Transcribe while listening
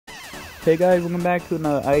Hey guys, welcome back to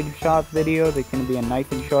another item shop video. It's gonna be a nice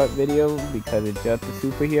and short video because it's just the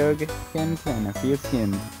superhero skins and a few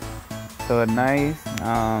skins. So nice,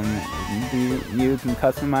 you can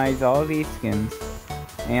customize all these skins,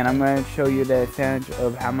 and I'm gonna show you the percentage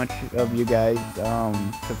of how much of you guys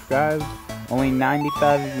subscribe. Only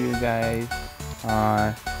 95 of you guys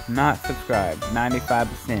not subscribed,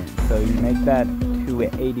 95%. So you make that to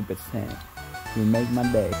 80%. You make my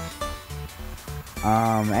day.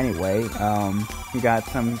 Anyway, you got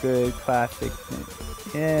some good classic.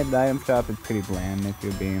 Yeah, the item shop is pretty bland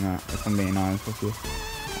if I'm being honest with you.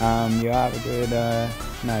 You have a good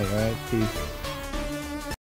night, alright? Peace.